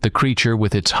 The creature,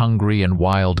 with its hungry and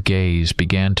wild gaze,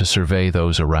 began to survey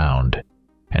those around,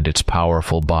 and its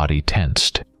powerful body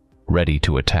tensed, ready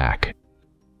to attack.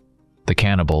 The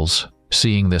cannibals,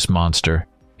 seeing this monster,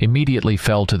 immediately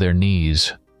fell to their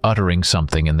knees, uttering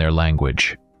something in their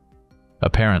language.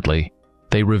 Apparently,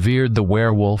 they revered the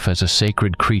werewolf as a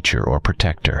sacred creature or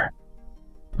protector.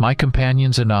 My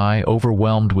companions and I,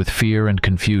 overwhelmed with fear and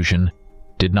confusion,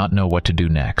 did not know what to do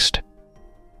next.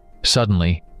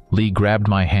 Suddenly, Lee grabbed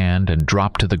my hand and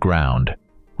dropped to the ground,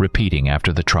 repeating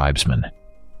after the tribesman.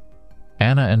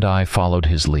 Anna and I followed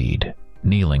his lead,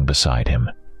 kneeling beside him.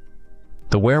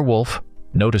 The werewolf,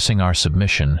 noticing our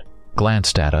submission,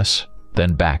 glanced at us,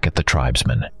 then back at the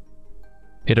tribesmen.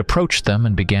 It approached them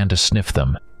and began to sniff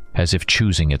them, as if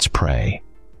choosing its prey.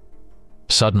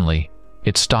 Suddenly,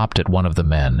 it stopped at one of the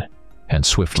men and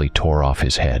swiftly tore off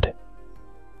his head.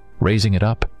 Raising it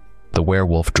up, the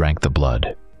werewolf drank the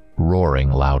blood,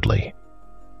 roaring loudly.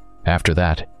 After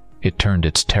that, it turned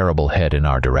its terrible head in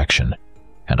our direction,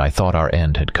 and I thought our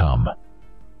end had come.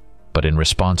 But in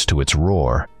response to its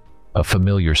roar, a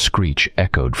familiar screech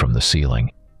echoed from the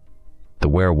ceiling. The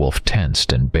werewolf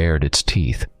tensed and bared its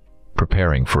teeth,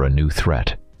 preparing for a new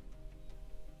threat.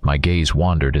 My gaze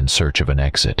wandered in search of an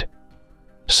exit.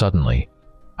 Suddenly,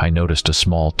 I noticed a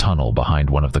small tunnel behind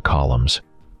one of the columns,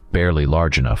 barely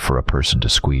large enough for a person to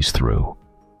squeeze through.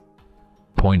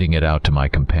 Pointing it out to my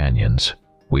companions,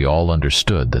 we all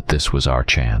understood that this was our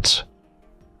chance.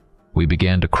 We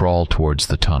began to crawl towards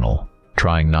the tunnel,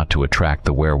 trying not to attract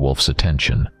the werewolf's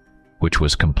attention, which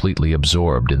was completely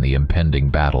absorbed in the impending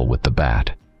battle with the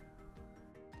bat.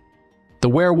 The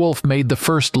werewolf made the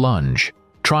first lunge,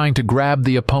 trying to grab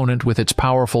the opponent with its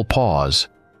powerful paws,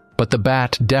 but the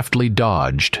bat deftly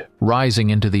dodged, rising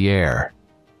into the air.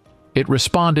 It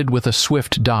responded with a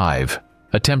swift dive,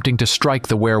 attempting to strike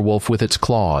the werewolf with its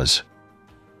claws.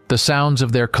 The sounds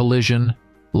of their collision,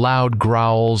 loud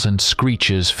growls and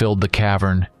screeches filled the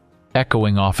cavern,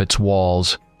 echoing off its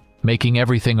walls, making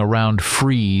everything around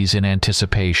freeze in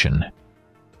anticipation.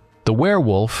 The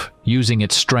werewolf, using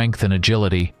its strength and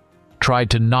agility, tried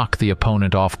to knock the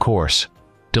opponent off course,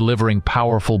 delivering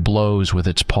powerful blows with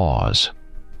its paws.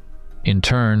 In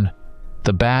turn,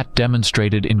 the bat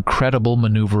demonstrated incredible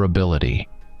maneuverability,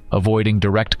 avoiding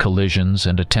direct collisions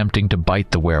and attempting to bite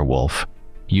the werewolf,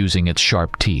 using its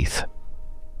sharp teeth.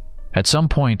 At some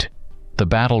point, the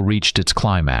battle reached its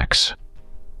climax.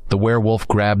 The werewolf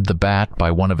grabbed the bat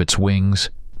by one of its wings,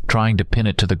 trying to pin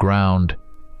it to the ground,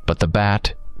 but the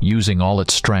bat, using all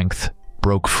its strength,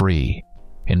 broke free,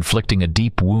 inflicting a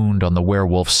deep wound on the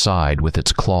werewolf's side with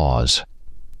its claws.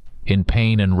 In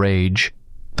pain and rage,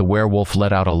 the werewolf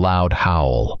let out a loud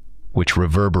howl, which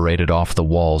reverberated off the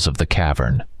walls of the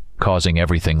cavern, causing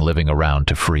everything living around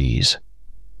to freeze.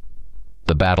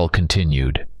 The battle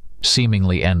continued,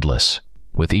 seemingly endless,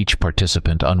 with each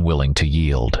participant unwilling to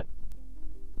yield.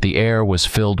 The air was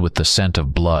filled with the scent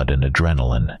of blood and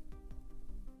adrenaline.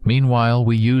 Meanwhile,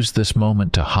 we used this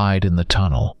moment to hide in the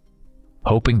tunnel,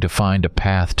 hoping to find a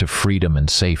path to freedom and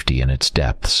safety in its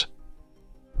depths.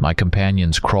 My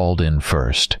companions crawled in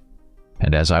first,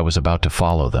 and as I was about to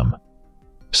follow them,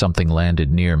 something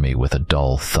landed near me with a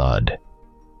dull thud.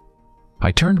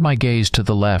 I turned my gaze to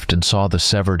the left and saw the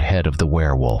severed head of the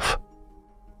werewolf.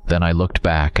 Then I looked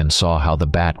back and saw how the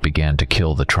bat began to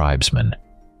kill the tribesmen,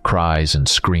 cries and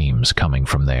screams coming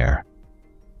from there.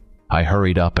 I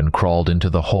hurried up and crawled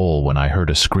into the hole when I heard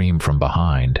a scream from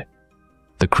behind.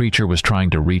 The creature was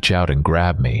trying to reach out and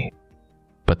grab me,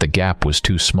 but the gap was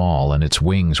too small and its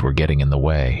wings were getting in the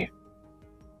way.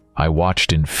 I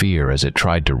watched in fear as it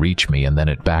tried to reach me, and then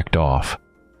it backed off.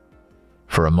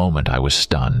 For a moment I was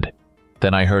stunned.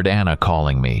 Then I heard Anna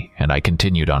calling me, and I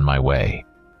continued on my way.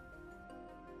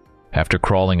 After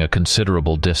crawling a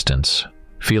considerable distance,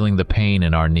 feeling the pain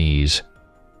in our knees,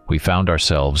 we found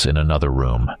ourselves in another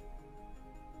room.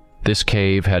 This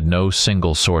cave had no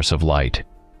single source of light,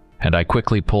 and I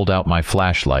quickly pulled out my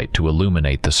flashlight to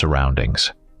illuminate the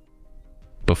surroundings.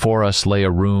 Before us lay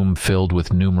a room filled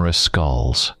with numerous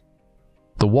skulls.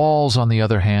 The walls, on the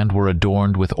other hand, were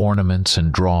adorned with ornaments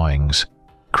and drawings,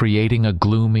 creating a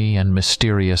gloomy and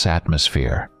mysterious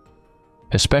atmosphere.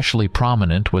 Especially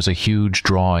prominent was a huge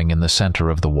drawing in the center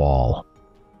of the wall.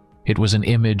 It was an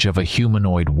image of a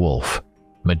humanoid wolf,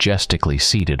 majestically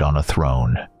seated on a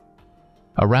throne.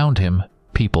 Around him,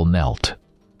 people knelt.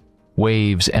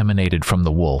 Waves emanated from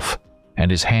the wolf, and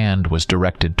his hand was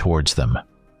directed towards them.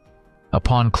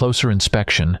 Upon closer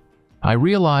inspection, I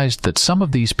realized that some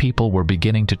of these people were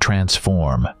beginning to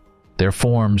transform, their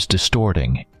forms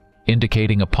distorting,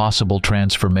 indicating a possible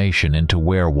transformation into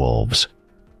werewolves.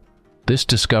 This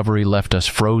discovery left us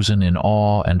frozen in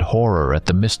awe and horror at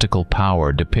the mystical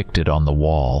power depicted on the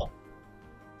wall.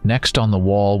 Next on the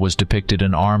wall was depicted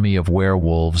an army of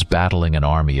werewolves battling an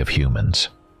army of humans.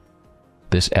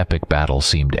 This epic battle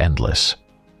seemed endless,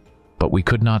 but we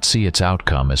could not see its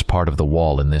outcome as part of the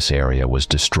wall in this area was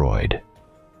destroyed.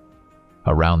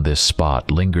 Around this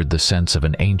spot lingered the sense of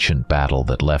an ancient battle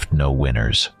that left no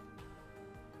winners.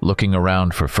 Looking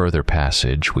around for further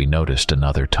passage, we noticed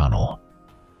another tunnel.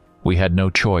 We had no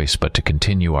choice but to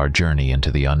continue our journey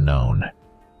into the unknown.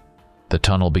 The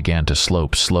tunnel began to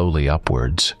slope slowly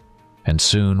upwards, and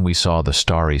soon we saw the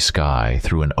starry sky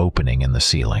through an opening in the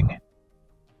ceiling.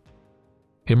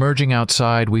 Emerging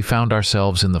outside, we found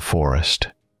ourselves in the forest.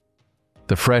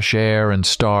 The fresh air and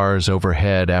stars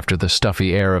overhead after the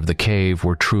stuffy air of the cave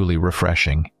were truly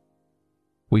refreshing.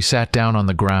 We sat down on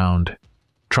the ground,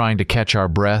 trying to catch our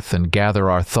breath and gather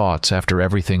our thoughts after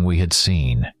everything we had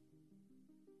seen.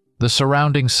 The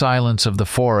surrounding silence of the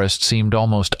forest seemed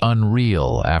almost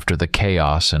unreal after the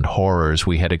chaos and horrors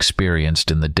we had experienced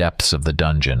in the depths of the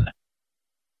dungeon.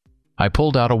 I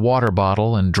pulled out a water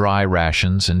bottle and dry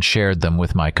rations and shared them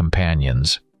with my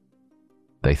companions.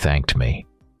 They thanked me,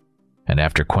 and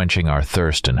after quenching our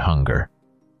thirst and hunger,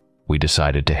 we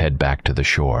decided to head back to the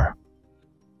shore.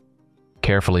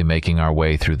 Carefully making our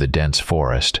way through the dense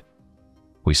forest,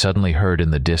 we suddenly heard in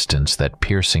the distance that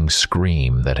piercing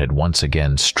scream that had once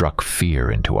again struck fear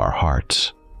into our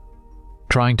hearts.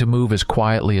 Trying to move as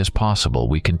quietly as possible,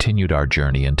 we continued our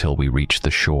journey until we reached the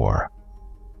shore.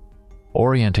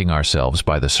 Orienting ourselves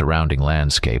by the surrounding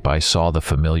landscape, I saw the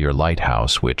familiar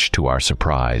lighthouse, which, to our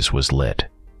surprise, was lit.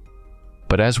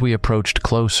 But as we approached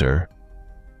closer,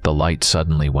 the light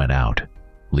suddenly went out,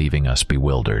 leaving us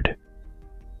bewildered.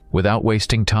 Without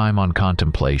wasting time on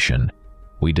contemplation,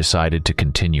 we decided to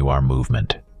continue our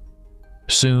movement.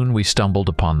 Soon we stumbled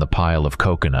upon the pile of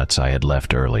coconuts I had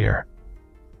left earlier.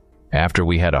 After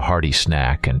we had a hearty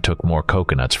snack and took more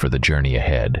coconuts for the journey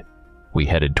ahead, we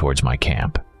headed towards my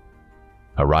camp.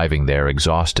 Arriving there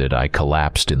exhausted, I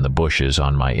collapsed in the bushes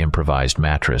on my improvised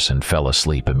mattress and fell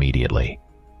asleep immediately.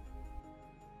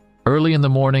 Early in the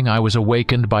morning, I was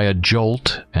awakened by a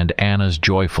jolt and Anna's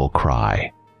joyful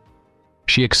cry.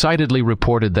 She excitedly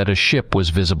reported that a ship was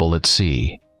visible at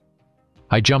sea.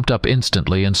 I jumped up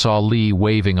instantly and saw Lee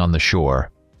waving on the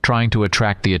shore, trying to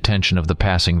attract the attention of the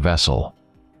passing vessel.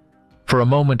 For a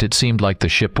moment it seemed like the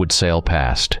ship would sail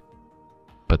past,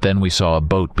 but then we saw a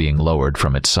boat being lowered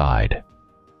from its side.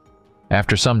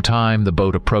 After some time, the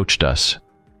boat approached us,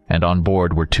 and on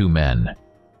board were 2 men.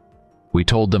 We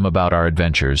told them about our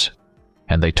adventures,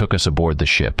 and they took us aboard the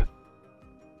ship.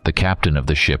 The captain of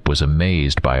the ship was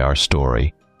amazed by our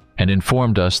story and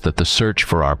informed us that the search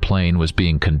for our plane was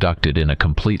being conducted in a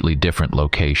completely different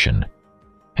location,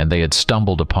 and they had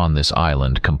stumbled upon this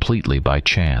island completely by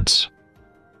chance.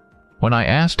 When I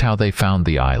asked how they found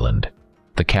the island,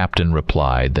 the captain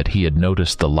replied that he had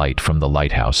noticed the light from the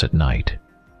lighthouse at night.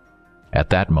 At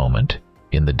that moment,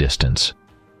 in the distance,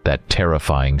 that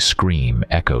terrifying scream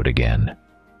echoed again.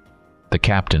 The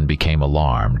captain became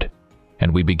alarmed,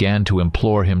 and we began to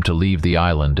implore him to leave the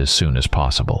island as soon as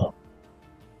possible.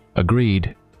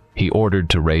 Agreed, he ordered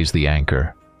to raise the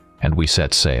anchor, and we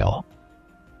set sail.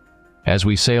 As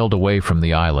we sailed away from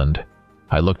the island,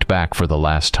 I looked back for the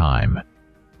last time,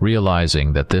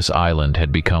 realizing that this island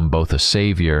had become both a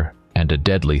savior and a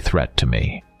deadly threat to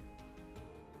me.